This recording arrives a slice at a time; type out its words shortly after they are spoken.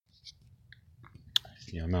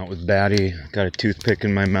Yeah, I'm out with Batty, got a toothpick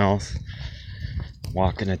in my mouth,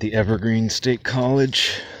 walking at the Evergreen State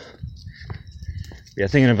College. Yeah,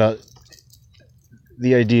 thinking about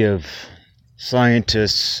the idea of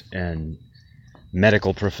scientists and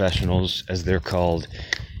medical professionals, as they're called,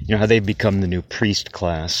 how they become the new priest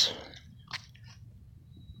class.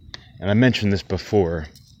 And I mentioned this before,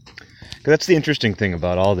 because that's the interesting thing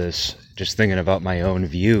about all this, just thinking about my own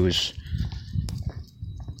views,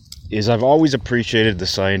 is I've always appreciated the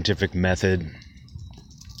scientific method,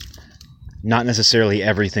 not necessarily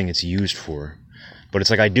everything it's used for, but it's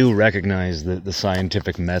like I do recognize that the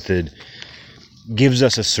scientific method gives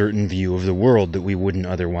us a certain view of the world that we wouldn't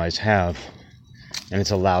otherwise have, and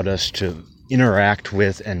it's allowed us to interact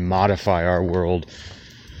with and modify our world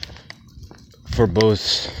for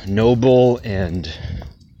both noble and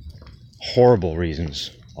horrible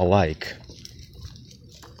reasons alike.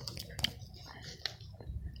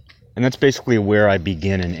 And that's basically where I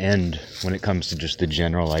begin and end when it comes to just the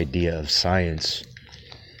general idea of science.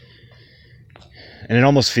 And it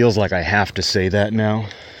almost feels like I have to say that now.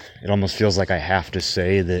 It almost feels like I have to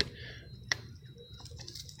say that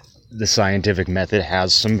the scientific method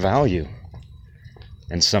has some value.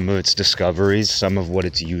 And some of its discoveries, some of what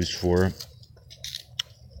it's used for,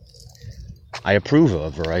 I approve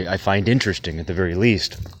of, or I find interesting at the very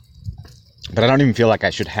least. But I don't even feel like I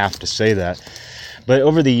should have to say that. But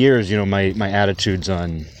over the years, my attitudes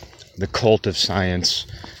on the cult of science,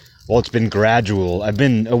 well, it's been gradual. I've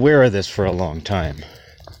been aware of this for a long time.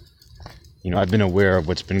 I've been aware of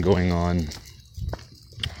what's been going on.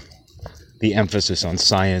 The emphasis on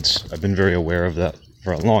science, I've been very aware of that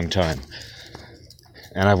for a long time.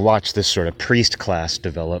 And I've watched this sort of priest class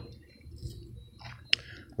develop,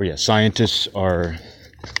 where, scientists are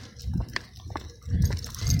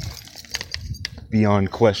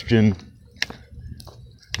beyond question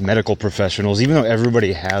medical professionals, even though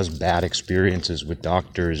everybody has bad experiences with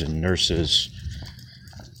doctors and nurses,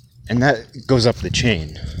 and that goes up the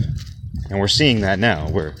chain. And we're seeing that now,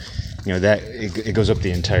 where that it goes up the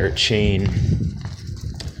entire chain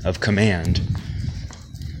of command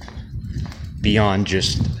beyond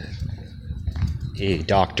just a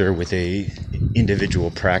doctor with a individual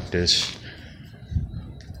practice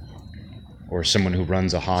or someone who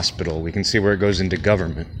runs a hospital. We can see where it goes into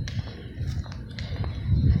government.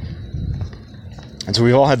 And so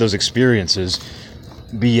we've all had those experiences,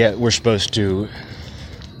 but yet we're supposed to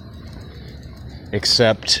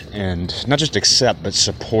accept, and not just accept, but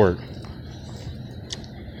support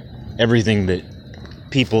everything that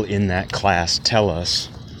people in that class tell us,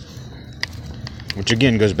 which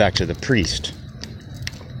again goes back to the priest,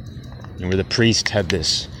 where the priest had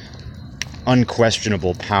this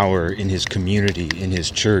unquestionable power in his community, in his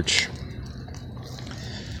church.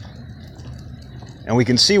 And we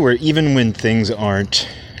can see where even when things aren't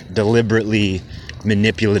deliberately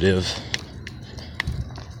manipulative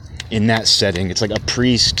in that setting, it's like a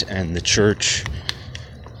priest and the church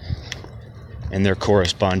and their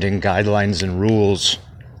corresponding guidelines and rules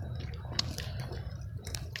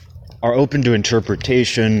are open to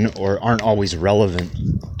interpretation or aren't always relevant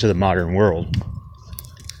to the modern world.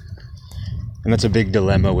 And that's a big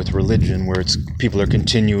dilemma with religion, where people are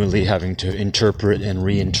continually having to interpret and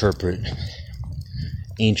reinterpret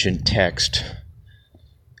ancient text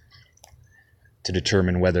to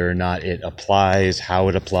determine whether or not it applies, how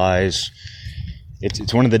it applies.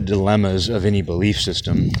 It's one of the dilemmas of any belief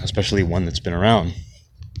system, especially one that's been around,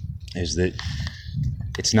 is that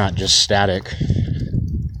it's not just static.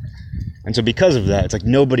 And so because of that, it's like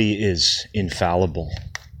nobody is infallible.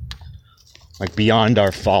 Like beyond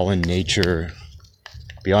our fallen nature,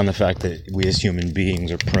 beyond the fact that we as human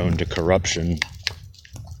beings are prone to corruption,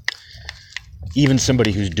 even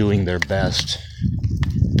somebody who's doing their best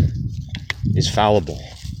is fallible.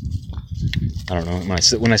 I don't know.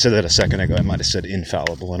 When I said that a second ago, I might have said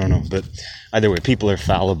infallible. I don't know. But either way, people are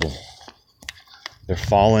fallible. They're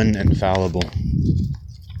fallen and fallible.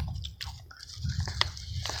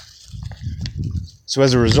 So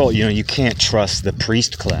as a result, you can't trust the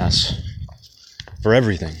priest class for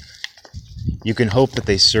everything. You can hope that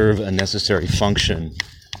they serve a necessary function.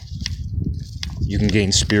 You can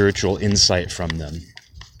gain spiritual insight from them.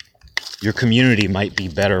 Your community might be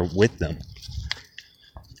better with them.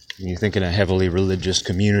 You think in a heavily religious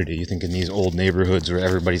community, you think in these old neighborhoods where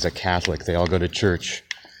everybody's a Catholic, they all go to church.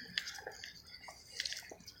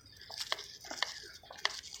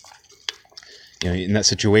 In that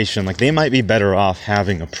situation, like they might be better off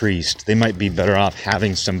having a priest. They might be better off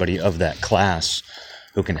having somebody of that class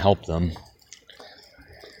who can help them.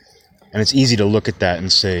 And it's easy to look at that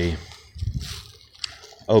and say,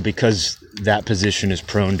 oh, because that position is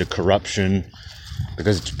prone to corruption,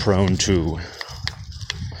 because it's prone to,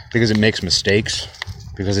 because it makes mistakes,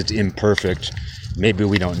 because it's imperfect. Maybe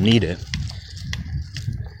we don't need it.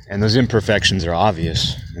 And those imperfections are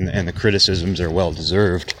obvious, and the criticisms are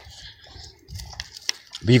well-deserved.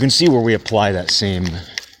 But you can see where we apply that same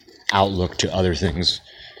outlook to other things.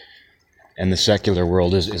 And the secular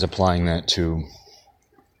world is applying that to,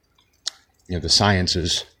 the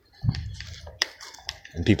sciences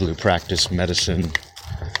and people who practice medicine.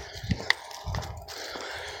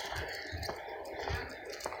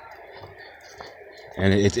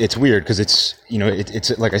 And it's weird because it's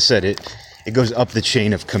like I said, it goes up the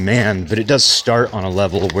chain of command, but it does start on a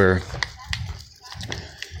level where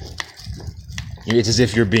it's as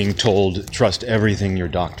if you're being told, trust everything your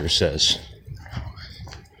doctor says.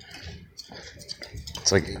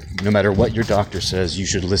 It's like, no matter what your doctor says, you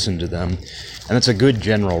should listen to them. And that's a good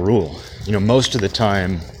general rule. Most of the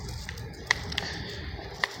time,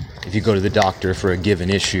 if you go to the doctor for a given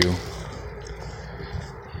issue,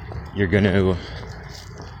 you're going to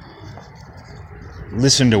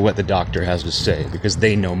listen to what the doctor has to say because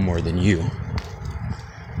they know more than you.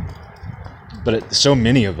 But so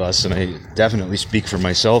many of us, and I definitely speak for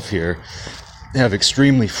myself here, have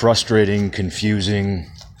extremely frustrating, confusing,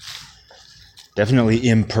 definitely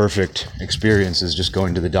imperfect experiences just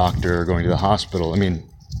going to the doctor or going to the hospital. I mean,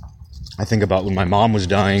 I think about when my mom was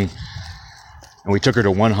dying and we took her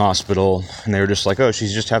to one hospital and they were just like, oh,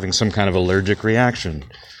 she's just having some kind of allergic reaction.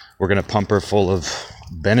 We're going to pump her full of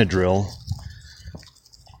Benadryl,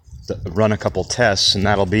 run a couple tests, and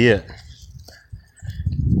that'll be it.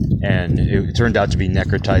 And it turned out to be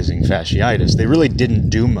necrotizing fasciitis. They really didn't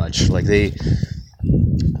do much. Like they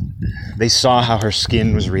saw how her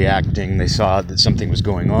skin was reacting. They saw that something was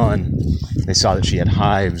going on. They saw that she had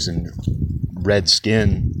hives and red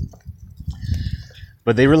skin.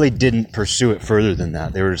 But they really didn't pursue it further than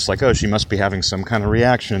that. They were just like, oh, she must be having some kind of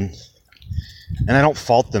reaction. And I don't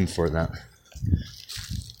fault them for that.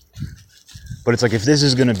 But it's like, if this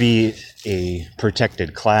is going to be a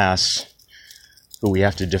protected class who we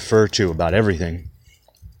have to defer to about everything,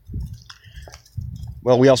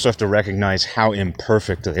 well, we also have to recognize how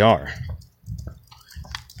imperfect they are.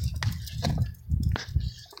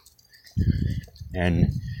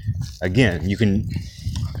 And again, you can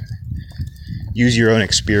use your own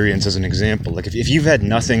experience as an example. Like if you've had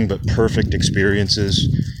nothing but perfect experiences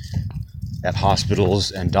at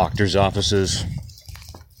hospitals and doctors' offices,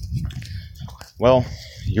 well,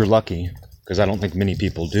 you're lucky, because I don't think many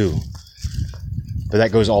people do. But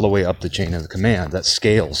that goes all the way up the chain of command. That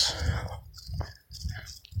scales.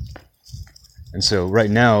 And so right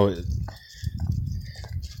now,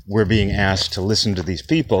 we're being asked to listen to these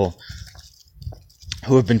people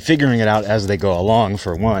who have been figuring it out as they go along,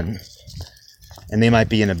 for one. And they might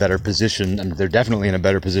be in a better position, and they're definitely in a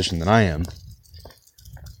better position than I am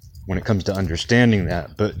when it comes to understanding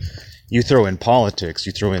that. But you throw in politics,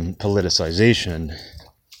 you throw in politicization,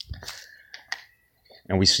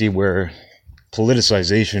 and we see where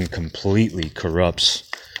politicization completely corrupts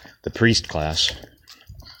the priest class.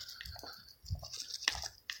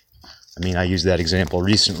 I mean, I used that example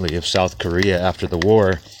recently of South Korea after the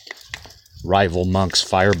war, rival monks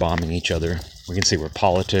firebombing each other. We can see where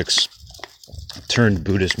politics turned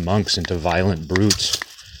Buddhist monks into violent brutes.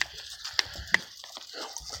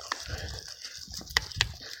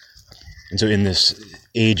 And so in this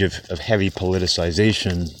age of heavy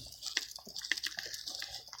politicization,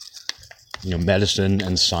 medicine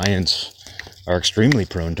and science are extremely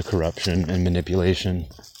prone to corruption and manipulation.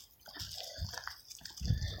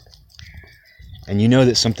 And you know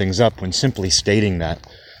that something's up when simply stating that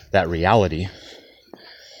reality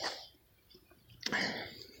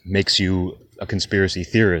makes you a conspiracy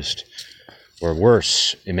theorist, or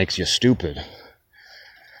worse, it makes you stupid.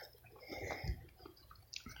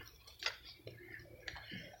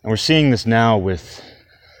 And we're seeing this now with,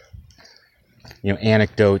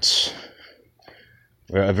 anecdotes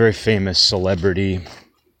where a very famous celebrity,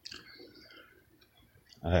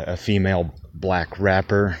 a female black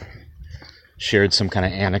rapper, shared some kind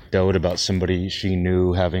of anecdote about somebody she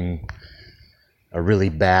knew having a really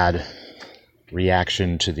bad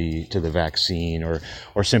reaction to the vaccine, or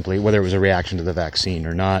simply, whether it was a reaction to the vaccine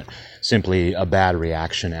or not, simply a bad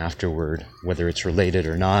reaction afterward, whether it's related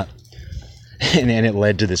or not. And it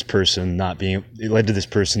led to this person it led to this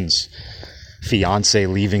person's fiance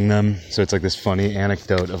leaving them. So it's like this funny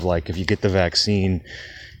anecdote of like, if you get the vaccine,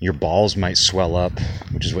 your balls might swell up,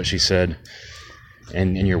 which is what she said,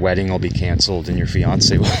 and your wedding will be canceled and your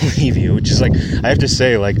fiance will leave you, which is like, I have to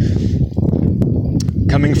say, like,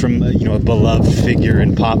 coming from a beloved figure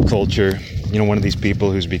in pop culture, one of these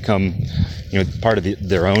people who's become, part of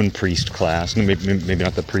their own priest class. Maybe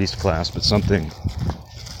not the priest class, but something.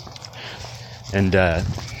 And,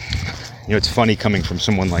 it's funny coming from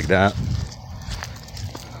someone like that,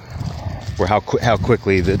 where how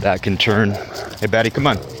quickly that can turn. Hey, Batty, come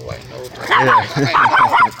on. Yeah.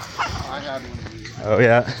 Oh,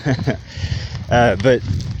 yeah. But,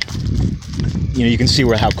 you can see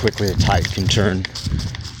how quickly the tide can turn.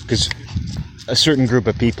 Because a certain group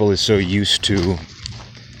of people is so used to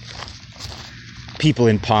people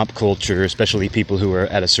in pop culture, especially people who are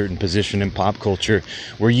at a certain position in pop culture,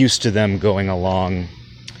 we're used to them going along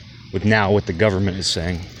with now what the government is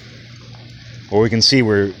saying. Or we can see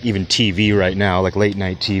where even TV right now, like late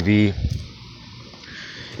night TV,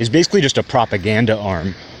 is basically just a propaganda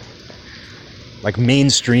arm. Like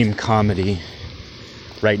mainstream comedy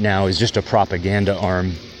right now is just a propaganda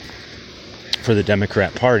arm for the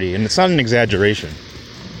Democrat Party. And it's not an exaggeration.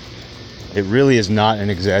 It really is not an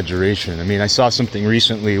exaggeration. I mean, I saw something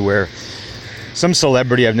recently where some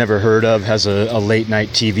celebrity I've never heard of has a late night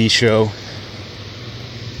TV show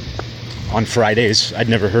on Fridays. I'd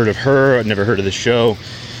never heard of her. I'd never heard of the show.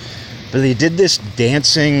 But they did this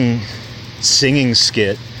dancing, singing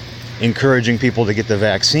skit encouraging people to get the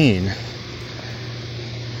vaccine.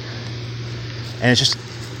 And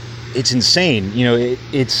it's insane.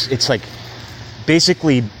 It's like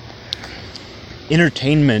basically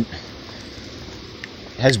entertainment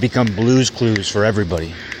has become Blue's Clues for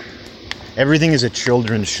everybody. Everything is a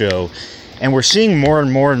children's show. And we're seeing more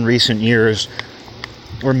and more in recent years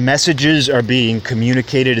where messages are being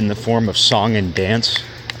communicated in the form of song and dance,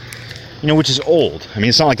 which is old. I mean,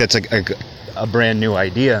 it's not like that's a brand new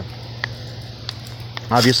idea.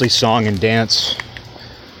 Obviously, song and dance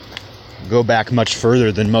go back much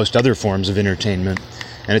further than most other forms of entertainment.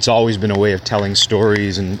 And it's always been a way of telling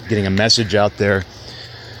stories and getting a message out there.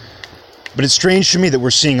 But it's strange to me that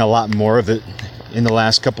we're seeing a lot more of it in the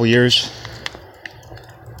last couple years.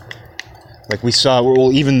 Like we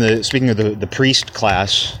saw, even speaking of the priest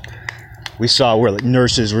class, we saw where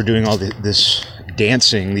nurses were doing all this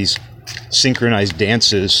dancing, these synchronized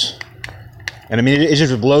dances. And I mean, it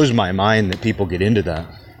just blows my mind that people get into that.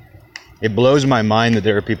 It blows my mind that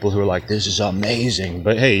there are people who are like, this is amazing.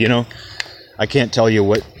 But hey, I can't tell you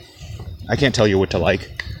what to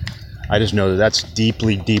like. I just know that that's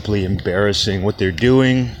deeply, deeply embarrassing what they're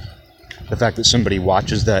doing. The fact that somebody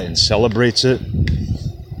watches that and celebrates it.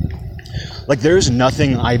 Like, there's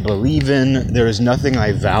nothing I believe in, there is nothing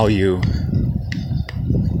I value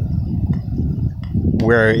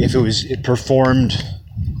where if it performed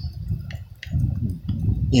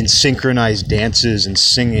in synchronized dances and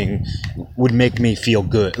singing would make me feel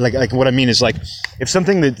good. Like what I mean is, like, if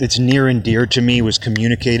something that's near and dear to me was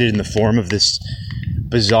communicated in the form of this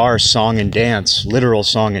bizarre song and dance, literal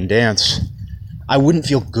song and dance, I wouldn't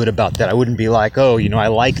feel good about that. I wouldn't be like, oh, I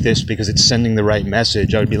like this because it's sending the right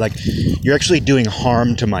message. I would be like, you're actually doing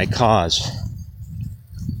harm to my cause.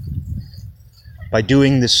 By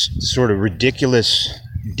doing this sort of ridiculous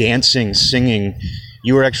dancing, singing,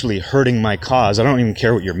 you are actually hurting my cause. I don't even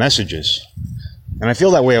care what your message is. And I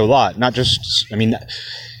feel that way a lot. Not just, I mean,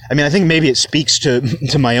 I think maybe it speaks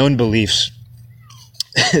to my own beliefs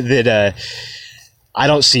that I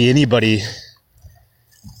don't see anybody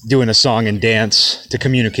doing a song and dance to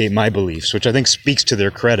communicate my beliefs, which I think speaks to their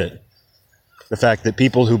credit. The fact that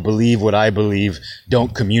people who believe what I believe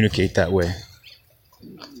don't communicate that way.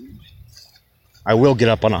 I will get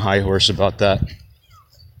up on a high horse about that.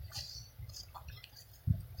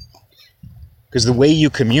 Because the way you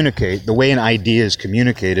communicate, the way an idea is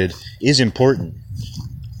communicated, is important.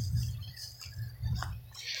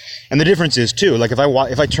 And the difference is too, like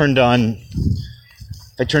if I turned on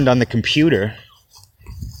the computer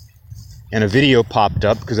and a video popped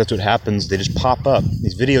up, because that's what happens, they just pop up.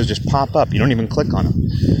 These videos just pop up. You don't even click on them.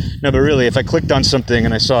 No, but really, if I clicked on something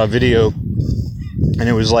and I saw a video and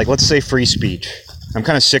it was like, let's say free speech. I'm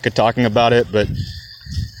kind of sick of talking about it, but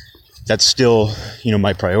that's still,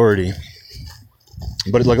 my priority.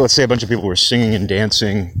 But like, let's say a bunch of people were singing and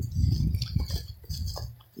dancing,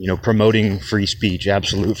 promoting free speech,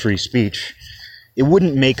 absolute free speech. It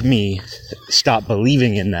wouldn't make me stop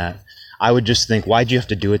believing in that. I would just think, why'd you have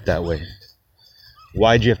to do it that way?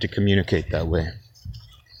 Why'd you have to communicate that way?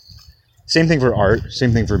 Same thing for art,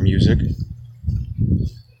 same thing for music.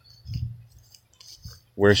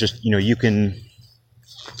 Where it's just, you can,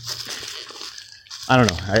 I don't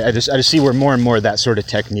know, I just see where more and more that sort of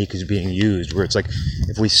technique is being used, where it's like,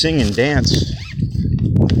 if we sing and dance,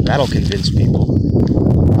 that'll convince people.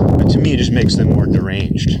 But to me, it just makes them more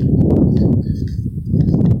deranged. To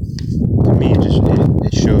me,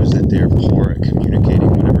 it shows that they're poor at communicating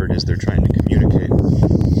whatever it it is they're trying to communicate.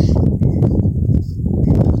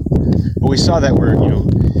 But we saw that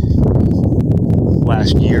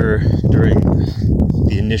last year during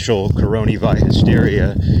the initial coronavirus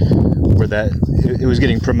hysteria, where that it was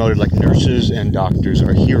getting promoted like nurses and doctors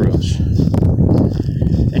are heroes.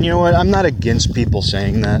 And you know what? I'm not against people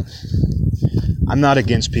saying that. I'm not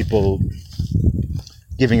against people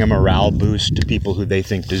giving a morale boost to people who they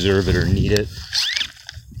think deserve it or need it.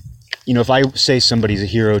 If I say somebody's a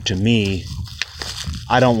hero to me,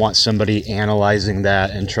 I don't want somebody analyzing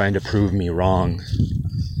that and trying to prove me wrong.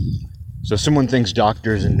 So if someone thinks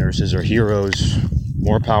doctors and nurses are heroes,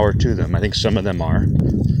 more power to them. I think some of them are.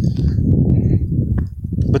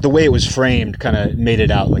 But the way it was framed kind of made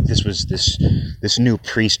it out like this was this new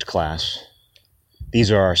priest class.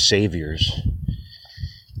 These are our saviors.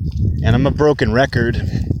 And I'm a broken record.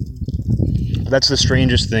 That's the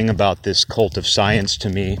strangest thing about this cult of science to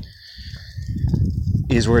me,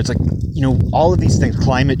 is where it's like, all of these things,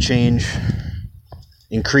 climate change,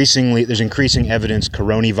 there's increasing evidence,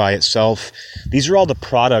 coronavirus itself, these are all the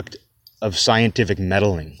product of scientific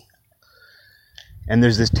meddling. And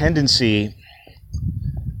there's this tendency,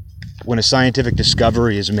 when a scientific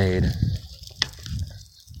discovery is made,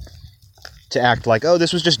 to act like, oh,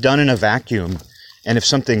 this was just done in a vacuum. And if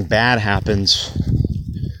something bad happens,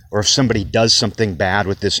 or if somebody does something bad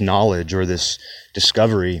with this knowledge or this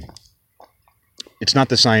discovery, it's not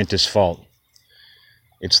the scientist's fault.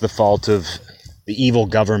 It's the fault of the evil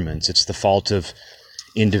governments. It's the fault of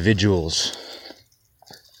individuals.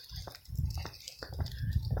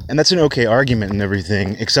 And that's an okay argument and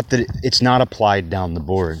everything, except that it's not applied down the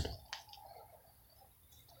board.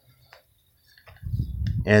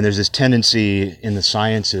 And there's this tendency in the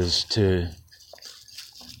sciences to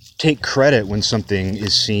take credit when something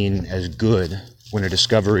is seen as good, when a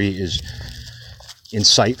discovery is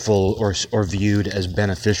insightful or viewed as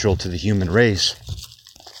beneficial to the human race.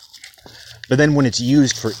 But then when it's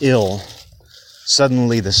used for ill,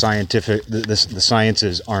 suddenly the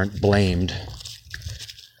sciences aren't blamed.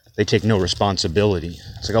 They take no responsibility.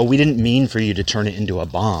 It's like, oh, we didn't mean for you to turn it into a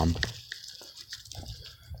bomb.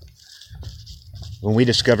 When we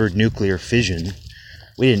discovered nuclear fission,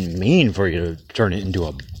 we didn't mean for you to turn it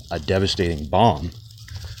into a devastating bomb.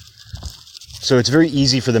 So it's very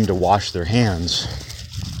easy for them to wash their hands.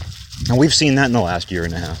 And we've seen that in the last year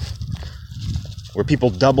and a half, where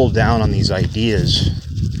people double down on these ideas,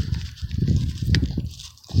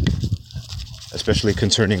 especially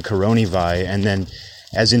concerning coronavirus, and then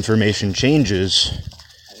as information changes,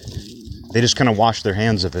 they just kind of wash their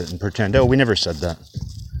hands of it and pretend, oh, we never said that.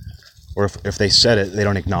 Or if they said it, they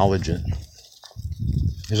don't acknowledge it.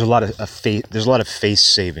 There's a lot of face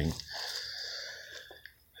saving.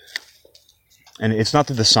 And it's not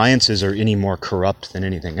that the sciences are any more corrupt than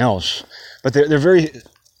anything else, but they're very,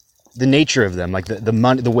 the nature of them, like the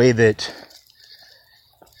money, the way that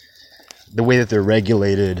they're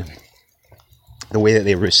regulated, the way that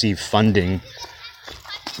they receive funding,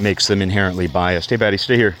 makes them inherently biased. Hey, Batty,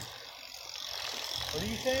 stay here. What are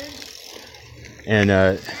you saying?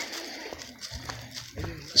 And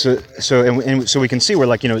so we can see where,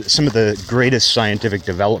 like, some of the greatest scientific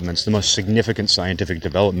developments, the most significant scientific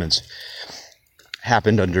developments,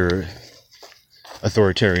 happened under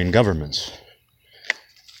authoritarian governments.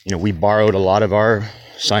 We borrowed a lot of our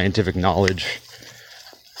scientific knowledge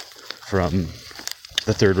from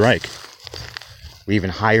the Third Reich. We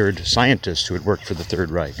even hired scientists who had worked for the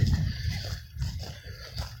Third Reich.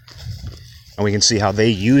 And we can see how they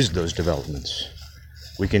used those developments.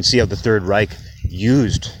 We can see how the Third Reich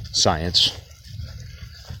used science.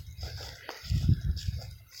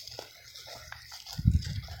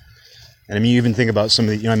 And I mean, you even think about some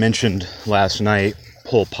of the, I mentioned last night,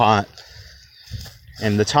 Pol Pot.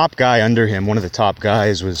 And the top guy under him, one of the top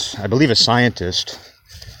guys, was, I believe, a scientist,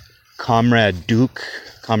 Comrade Duch.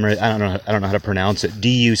 I don't know how to pronounce it,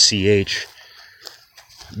 D-U-C-H.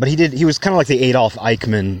 But he was kind of like the Adolf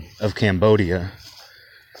Eichmann of Cambodia,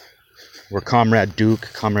 where Comrade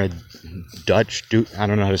Duch, I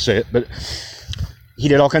don't know how to say it, but he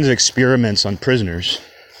did all kinds of experiments on prisoners.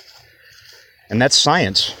 And that's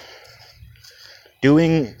science.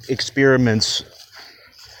 Doing experiments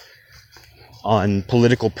on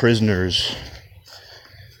political prisoners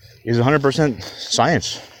is 100%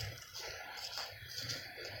 science.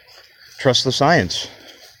 Trust the science.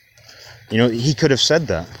 He could have said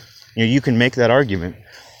that. You can make that argument.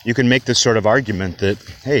 You can make this sort of argument that,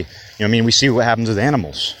 hey, we see what happens with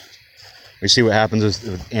animals. We see what happens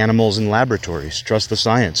with animals in laboratories. Trust the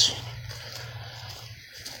science.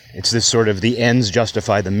 It's this sort of the ends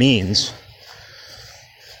justify the means.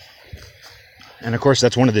 And of course,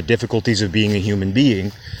 that's one of the difficulties of being a human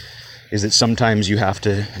being, is that sometimes you have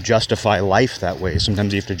to justify life that way.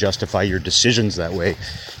 Sometimes you have to justify your decisions that way.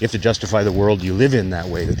 You have to justify the world you live in that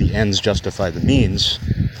way, that the ends justify the means.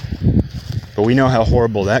 But we know how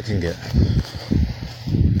horrible that can get.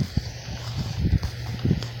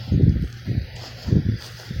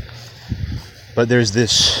 But there's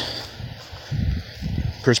this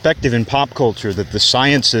perspective in pop culture that the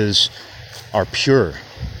sciences are pure.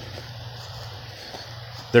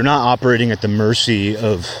 They're not operating at the mercy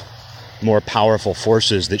of more powerful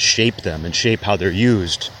forces that shape them and shape how they're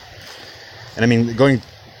used. And I mean, going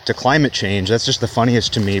to climate change, that's just the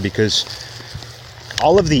funniest to me, because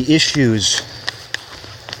all of the issues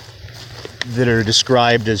that are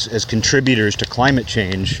described as contributors to climate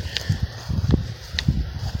change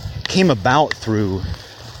came about through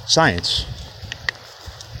science,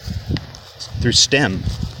 through STEM.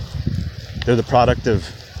 They're the product of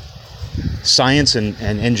science and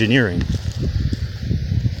engineering,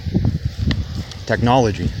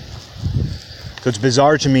 technology. So it's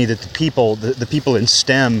bizarre to me that the people in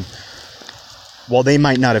STEM, while they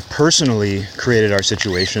might not have personally created our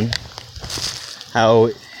situation, how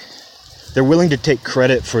they're willing to take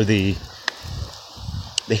credit for the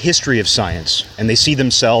history of science, and they see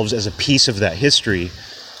themselves as a piece of that history,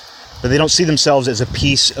 but they don't see themselves as a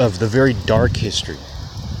piece of the very dark history.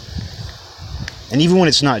 And even when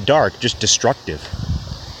it's not dark, just destructive.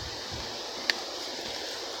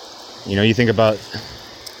 You know, you think about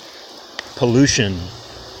pollution.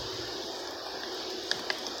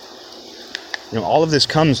 You know, all of this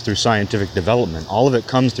comes through scientific development. All of it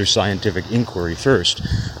comes through scientific inquiry first,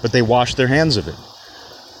 but they wash their hands of it.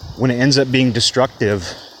 When it ends up being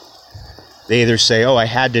destructive, they either say, oh, I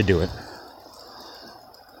had to do it.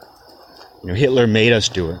 You know, Hitler made us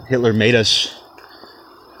do it. Hitler made us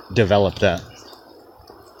develop that.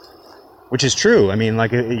 Which is true. I mean,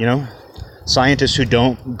 like, you know, scientists who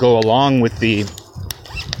don't go along with the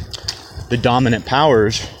dominant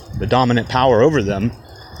powers, the dominant power over them,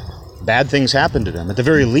 bad things happen to them. At the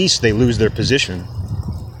very least, they lose their position.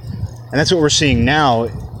 And that's what we're seeing now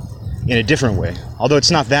in a different way. Although it's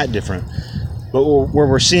not that different. But where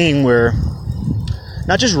we're seeing where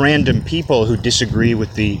not just random people who disagree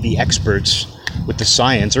with the experts, with the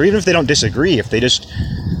science, or even if they don't disagree, if they just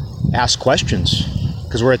ask questions.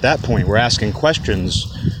 Because we're at that point, we're asking questions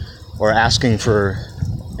or asking for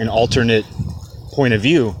an alternate point of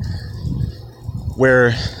view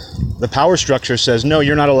where the power structure says, no,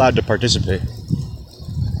 you're not allowed to participate.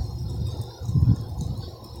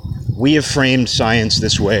 We have framed science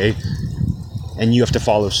this way, and you have to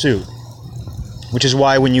follow suit. Which is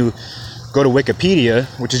why when you go to Wikipedia,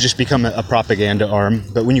 which has just become a propaganda arm,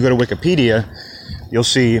 but when you go to Wikipedia, you'll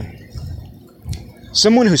see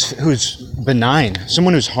someone who's benign,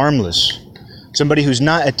 someone who's harmless, somebody who's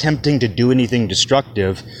not attempting to do anything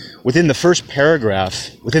destructive. Within the first paragraph,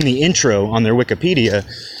 within the intro on their Wikipedia,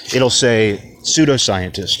 it'll say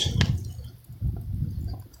pseudoscientist.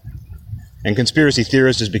 And conspiracy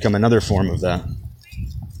theorist has become another form of that.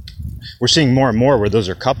 We're seeing more and more where those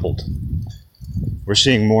are coupled. We're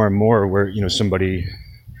seeing more and more where, you know, somebody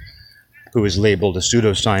who is labeled a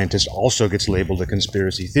pseudoscientist also gets labeled a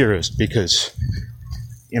conspiracy theorist, because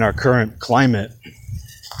in our current climate,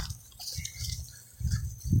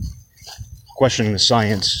 questioning the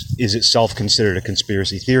science is itself considered a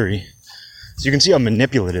conspiracy theory. So you can see how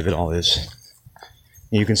manipulative it all is.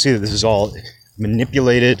 And you can see that this is all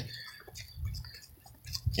manipulated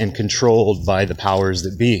and controlled by the powers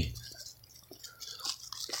that be.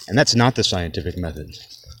 And that's not the scientific method.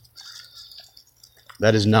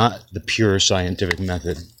 That is not the pure scientific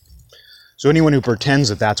method. So anyone who pretends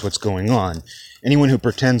that that's what's going on, anyone who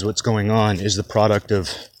pretends what's going on is the product of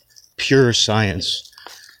pure science,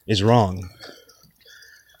 is wrong.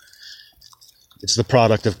 It's the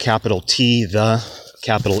product of capital T, the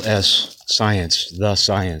capital S, science,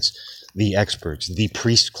 the experts, the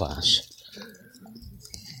priest class.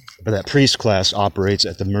 But that priest class operates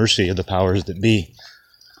at the mercy of the powers that be.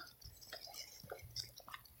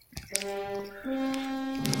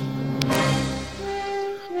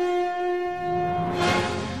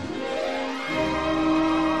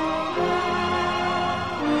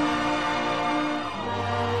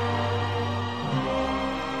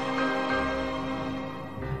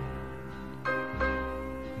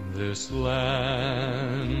 This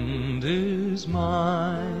land is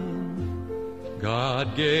mine.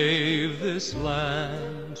 God gave this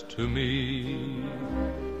land to me.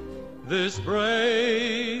 This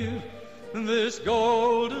brave, this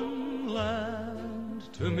golden land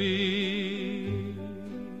to me.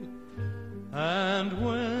 And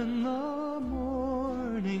when the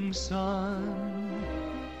morning sun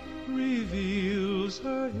reveals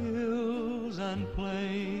her hill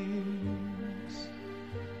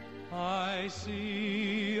I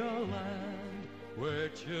see a land where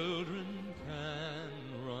children